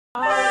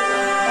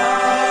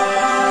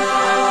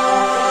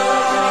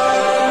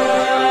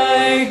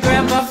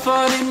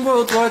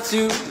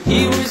too.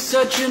 He was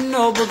such a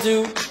noble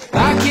dude.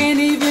 I can't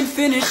even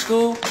finish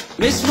school.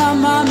 Missed my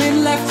mom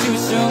and left too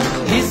soon.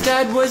 His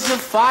dad was a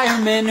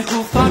fireman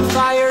who fought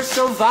fire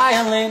so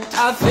violent.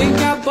 I think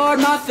I bored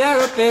my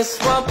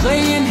therapist while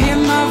playing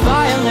him my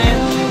violin.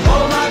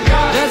 Oh my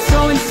God, that's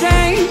so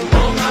insane.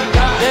 Oh my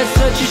God, that's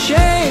such a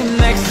shame.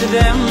 Next to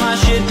them my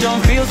shit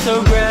don't feel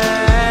so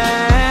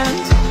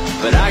grand,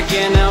 but I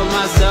can't help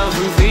myself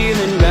from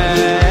feeling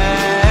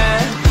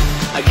bad.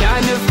 I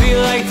kind of feel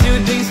like two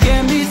things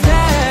can be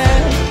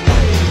said.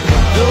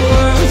 The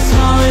world's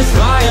smallest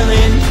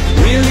violin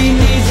really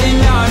needs an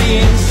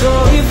audience. So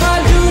if I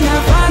do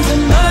not find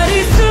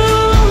somebody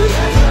soon,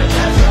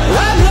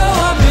 I blow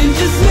up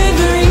into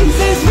smithereens.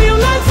 This feel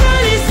my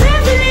tiny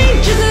symphony.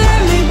 Just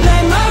let me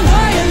play my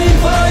violin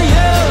for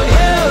you,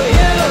 you,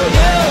 you,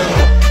 you.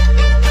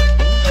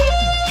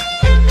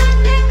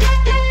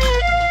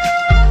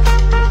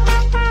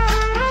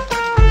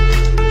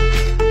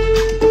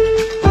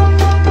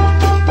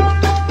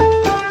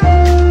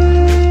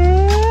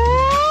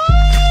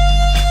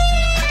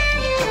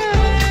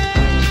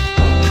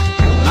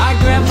 My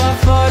grandpa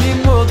fought in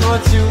World War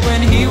II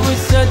when he was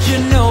such a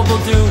noble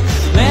dude.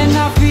 Man,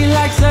 I feel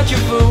like such a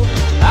fool.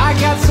 I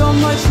got so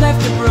much left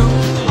to prove.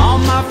 All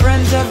my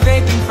friends are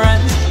vaping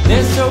friends.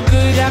 They're so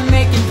good at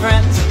making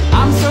friends.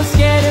 I'm so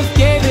scared of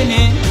caving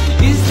in.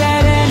 Is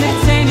that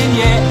entertaining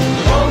yet?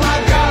 Oh my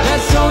God,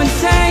 that's so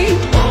insane.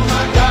 Oh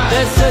my God,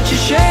 that's such a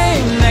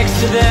shame. Next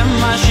to them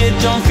my shit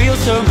don't feel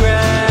so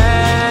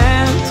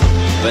grand,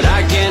 but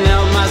I can't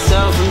help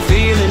myself from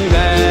feeling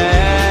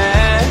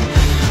bad.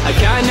 I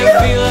kind of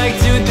feel like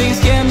two things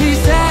can be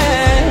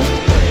said.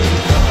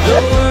 The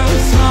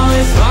world's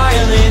smallest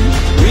violin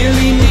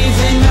really needs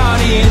an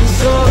audience.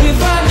 So if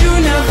I do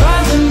not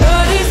find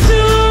somebody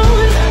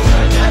soon,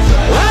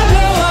 I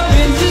blow up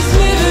into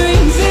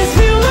smithereens. This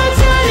feel my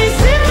tiny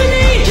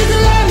symphony. Just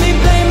let me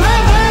play my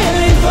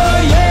violin for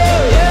you,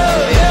 you,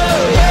 you,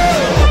 you.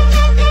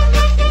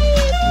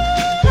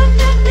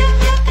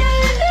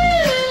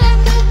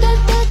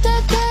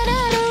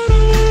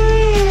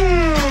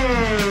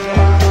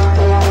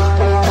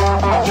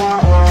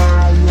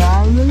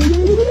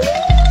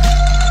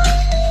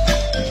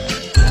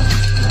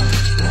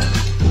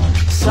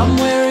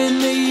 Somewhere in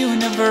the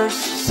universe,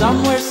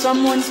 somewhere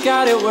someone's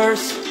got it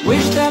worse.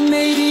 Wish that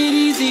made it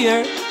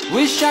easier.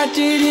 Wish I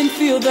didn't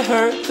feel the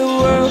hurt. The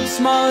world's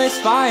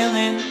smallest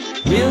violin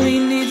really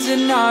needs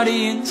an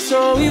audience.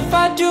 So if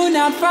I do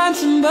not find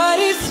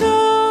somebody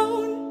soon,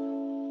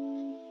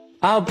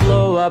 I'll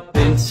blow up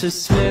into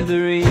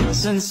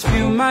smithereens and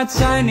spew my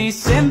tiny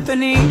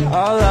symphony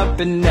all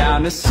up and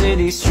down a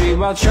city street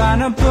while trying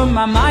to put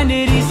my mind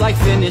at ease. Like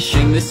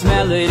finishing this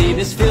melody,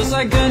 this feels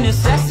like a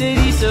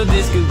necessity. So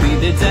this could be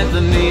the death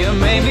of me, or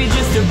maybe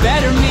just a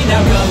better me.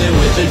 Now coming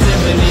with the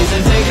timpanis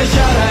and take a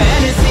shot of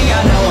Hennessy.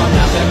 I know I'm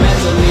not there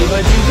mentally,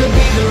 but you could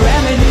be the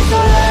remedy. So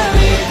let